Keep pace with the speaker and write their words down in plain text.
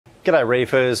G'day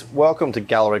reefers, welcome to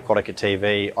Gallery Aquatica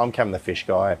TV. I'm Cam the Fish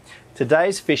Guy.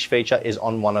 Today's fish feature is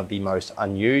on one of the most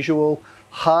unusual,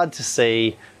 hard to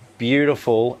see,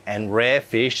 beautiful and rare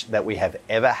fish that we have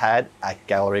ever had at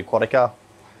Gallery Aquatica,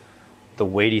 the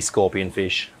Weedy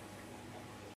Scorpionfish.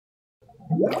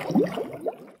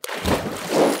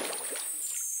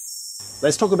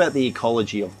 Let's talk about the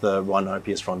ecology of the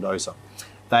Rhinopias frondosa.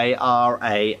 They are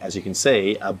as you can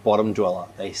see, a bottom dweller.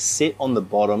 They sit on the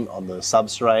bottom of the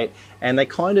substrate and they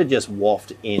kind of just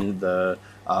waft in the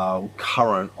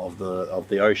current of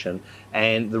the ocean.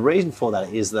 And the reason for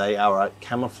that is they are a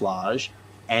camouflage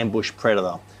ambush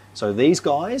predator. So these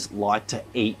guys like to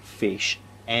eat fish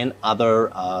and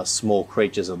other small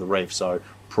creatures of the reef, so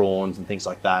prawns and things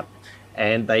like that.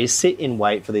 And they sit in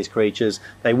wait for these creatures.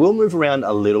 They will move around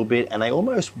a little bit and they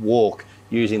almost walk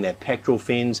using their pectoral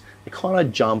fins. They kind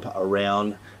of jump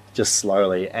around just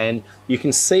slowly. And you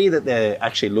can see that they're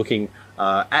actually looking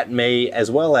at me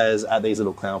as well as at these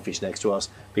little clownfish next to us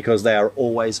because they are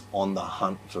always on the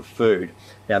hunt for food.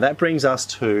 Now that brings us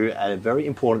to a very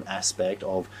important aspect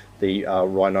of the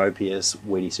Rhinopias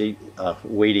weedy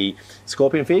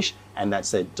scorpionfish, and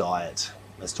that's their diet.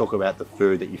 Let's talk about the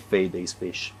food that you feed these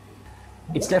fish.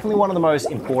 It's definitely one of the most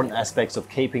important aspects of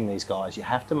keeping these guys. You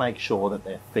have to make sure that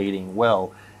they're feeding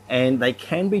well, and they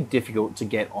can be difficult to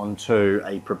get onto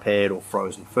a prepared or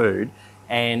frozen food.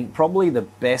 And probably the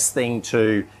best thing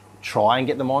to try and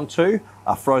get them onto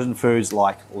are frozen foods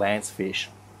like lancefish.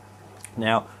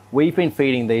 Now, we've been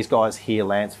feeding these guys here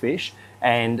lancefish,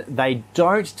 and they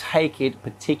don't take it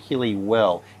particularly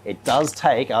well. It does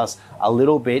take us a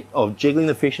little bit of jiggling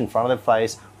the fish in front of their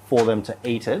face for them to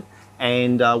eat it.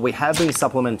 And we have been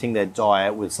supplementing their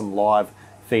diet with some live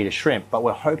feeder shrimp, but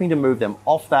we're hoping to move them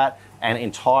off that and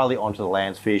entirely onto the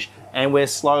lancefish, and we're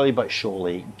slowly but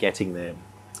surely getting there.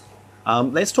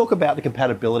 Let's talk about the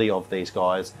compatibility of these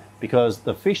guys, because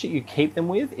the fish that you keep them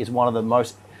with is one of the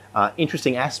most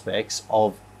interesting aspects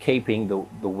of keeping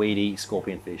the weedy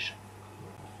scorpionfish.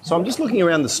 So I'm just looking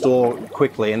around the store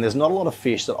quickly, and there's not a lot of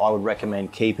fish that I would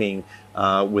recommend keeping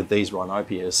with these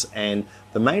Rhinopias. And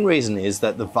the main reason is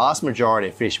that the vast majority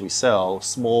of fish we sell,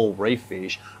 small reef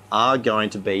fish, are going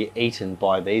to be eaten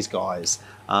by these guys.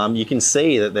 You can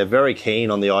see that they're very keen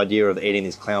on the idea of eating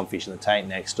these clownfish in the tank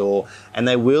next door, and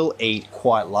they will eat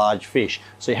quite large fish.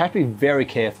 So you have to be very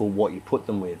careful what you put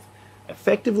them with.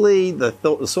 Effectively, the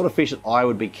sort of fish that I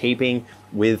would be keeping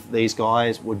with these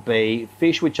guys would be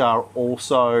fish which are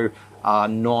also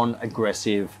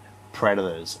non-aggressive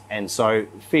predators. And so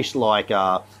fish like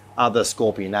other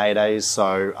Scorpaenidae,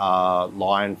 so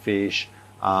lionfish,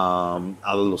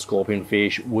 other little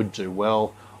scorpionfish would do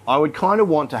well. I would kind of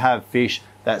want to have fish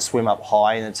that swim up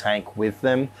high in the tank with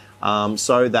them,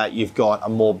 so that you've got a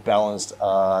more balanced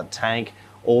tank.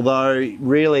 Although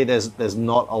really there's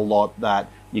not a lot that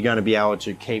you're going to be able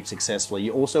to keep successfully.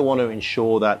 You also want to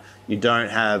ensure that you don't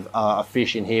have a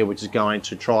fish in here which is going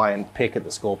to try and pick at the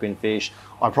scorpionfish.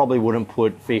 I probably wouldn't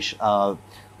put fish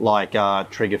like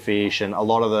triggerfish and a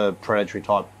lot of the predatory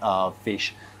type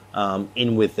fish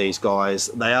in with these guys.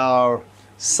 They are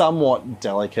somewhat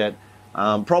delicate.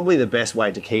 Probably the best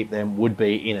way to keep them would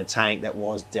be in a tank that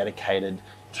was dedicated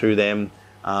to them.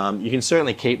 You can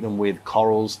certainly keep them with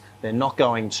corals. They're not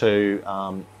going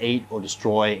to eat or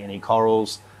destroy any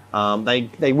corals.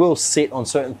 They will sit on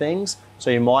certain things, so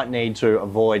you might need to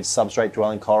avoid substrate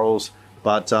dwelling corals,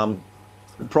 but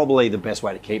probably the best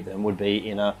way to keep them would be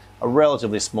in a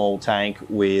relatively small tank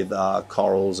with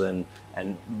corals and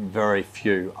very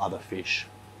few other fish.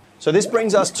 So this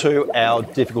brings us to our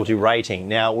difficulty rating.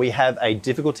 Now we have a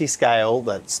difficulty scale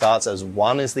that starts as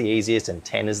 1 is the easiest and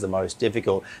 10 is the most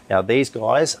difficult. Now these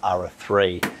guys are a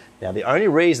 3. Now the only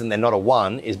reason they're not a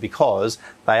 1 is because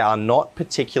they are not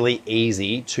particularly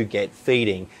easy to get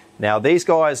feeding. Now these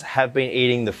guys have been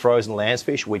eating the frozen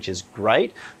lancefish, which is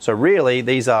great. So really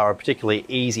these are a particularly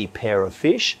easy pair of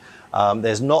fish.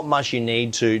 There's not much you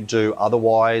need to do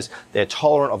otherwise. They're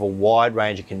tolerant of a wide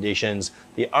range of conditions.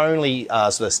 The only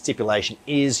sort of stipulation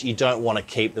is you don't want to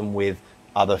keep them with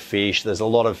other fish. There's a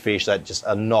lot of fish that just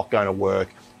are not going to work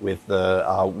with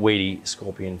the weedy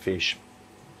scorpionfish.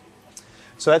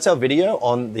 So that's our video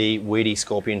on the weedy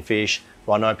scorpionfish,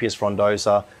 Rhinopias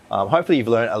frondosa. Hopefully you've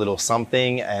learned a little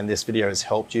something, and this video has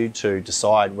helped you to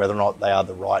decide whether or not they are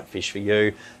the right fish for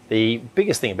you. The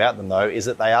biggest thing about them though is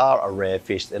that they are a rare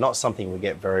fish. They're not something we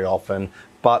get very often,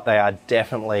 but they are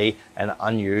definitely an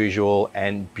unusual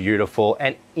and beautiful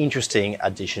and interesting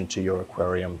addition to your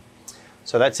aquarium.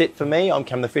 So that's it for me. I'm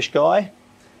Cam the Fish Guy.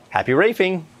 Happy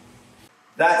reefing.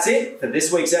 That's it for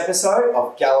this week's episode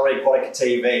of Gallery Aquatica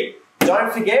TV.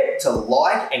 don't forget to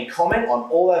like and comment on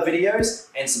all our videos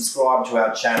and subscribe to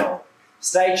our channel.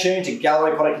 Stay tuned to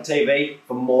Gallery Aquatica TV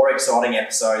for more exciting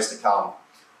episodes to come.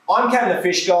 I'm Cam the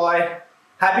Fish Guy.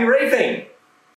 Happy reefing!